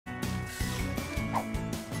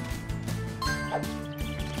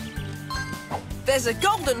There's a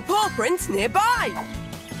golden paw print nearby.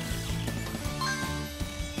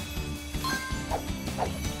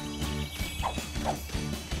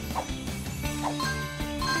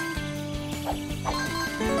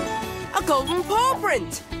 A golden paw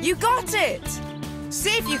print! You got it!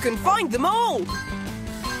 See if you can find them all.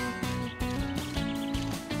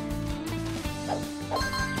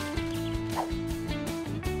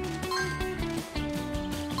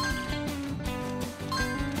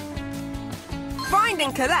 Find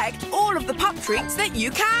and collect all of the pup treats that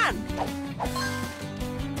you can.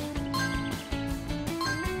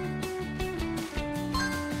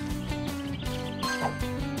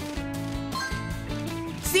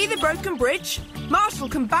 See the broken bridge? Marshall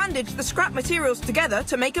can bandage the scrap materials together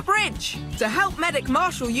to make a bridge. To help Medic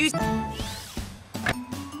Marshall use...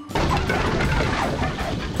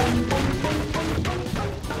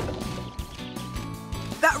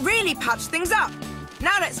 That really patched things up.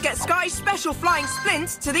 Now let's get Sky's special flying splint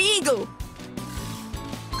to the eagle.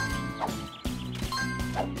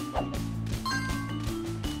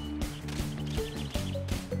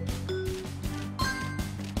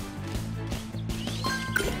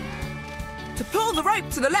 To pull the rope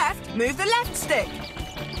to the left, move the left stick.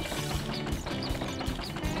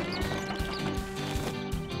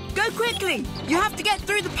 Go quickly! You have to get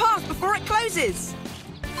through the path before it closes.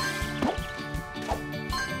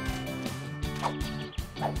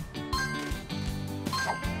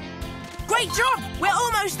 Great job! We're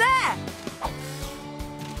almost there!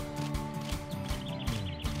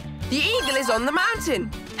 The eagle is on the mountain.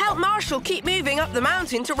 Help Marshall keep moving up the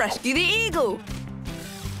mountain to rescue the eagle.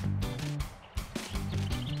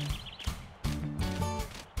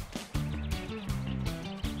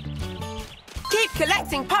 Keep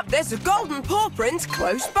collecting pup. There's a golden paw print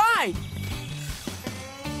close by.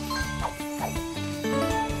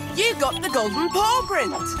 You got the golden paw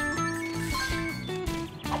print.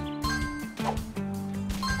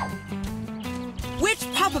 Which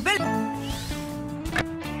pup ability?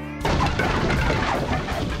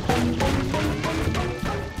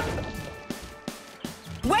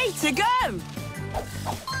 Way to go!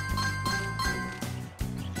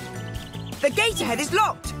 The gate ahead is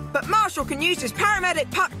locked, but Marshall can use his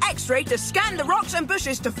paramedic pup X-ray to scan the rocks and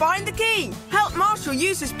bushes to find the key. Help Marshall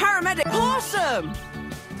use his paramedic... Awesome!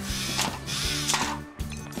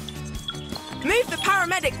 Move the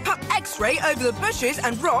paramedic pup X-ray over the bushes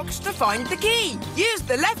and rocks to find the key. Use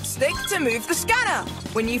the left stick to move the scanner.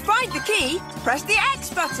 When you find the key, press the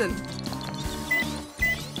X button.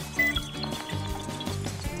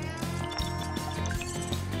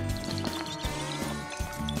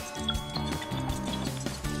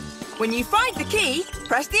 When you find the key,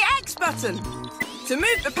 press the X button. To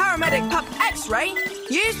move the paramedic pup X-ray,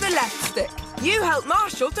 use the left stick. You help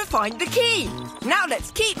Marshall to find the key. Now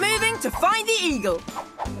let's keep moving to find the eagle.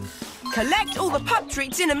 Collect all the pup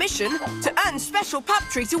treats in a mission to earn special pup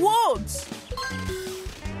treat awards.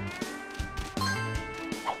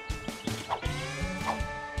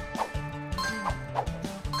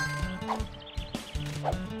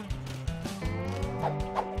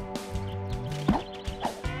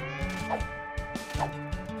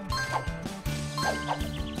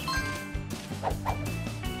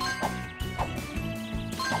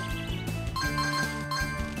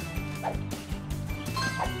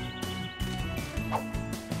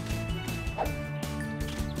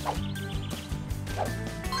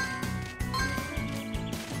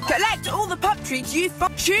 Collect all the pup treats you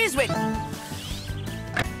find. Choose which.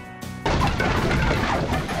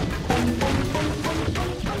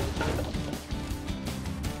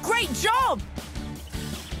 Great job!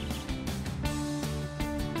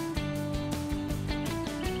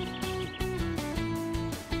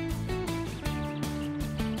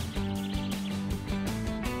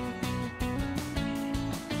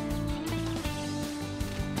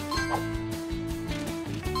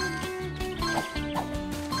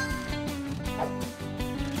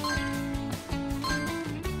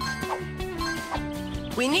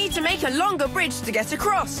 We need to make a longer bridge to get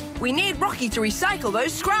across. We need Rocky to recycle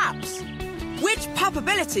those scraps. Which pup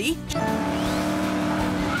ability?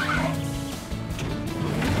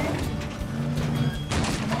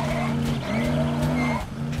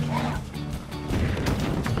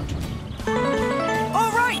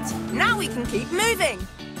 All right, now we can keep moving.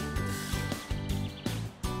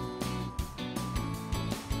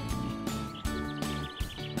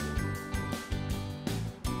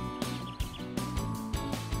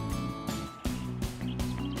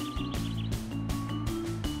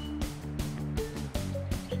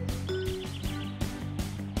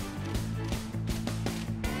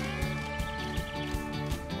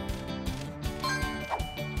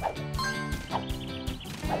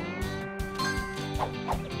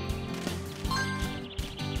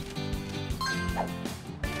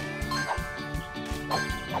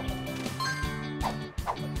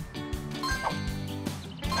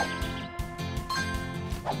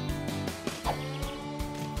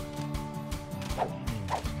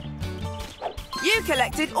 You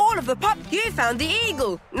collected all of the pup. You found the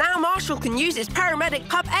eagle. Now Marshall can use his paramedic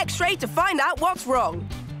pup X-ray to find out what's wrong.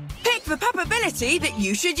 Pick the pup ability that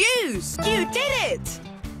you should use. You did it!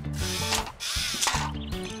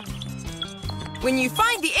 When you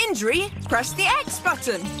find the injury, press the X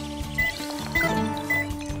button.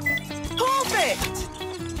 Perfect!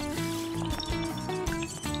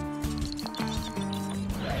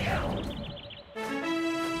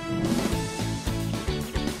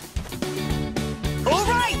 All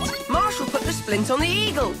right! Marshall put the splint on the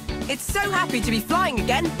eagle. It's so happy to be flying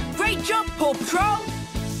again. Great job, Paw Patrol!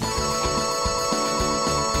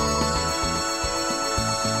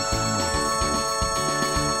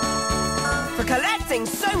 For collecting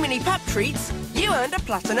so many pup treats, you earned a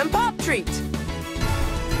platinum pup treat.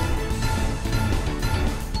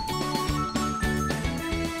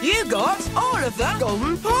 You got all of the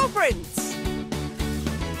golden paw prints.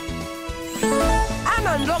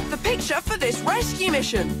 And unlock the picture for this rescue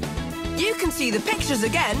mission. You can see the pictures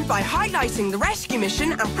again by highlighting the rescue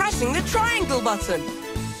mission and pressing the triangle button.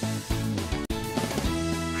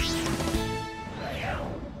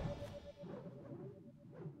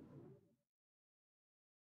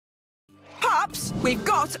 Pups, we've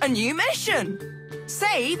got a new mission.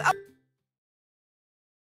 Save a...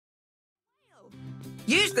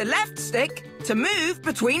 Use the left stick to move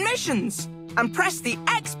between missions and press the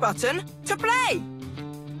X button to play.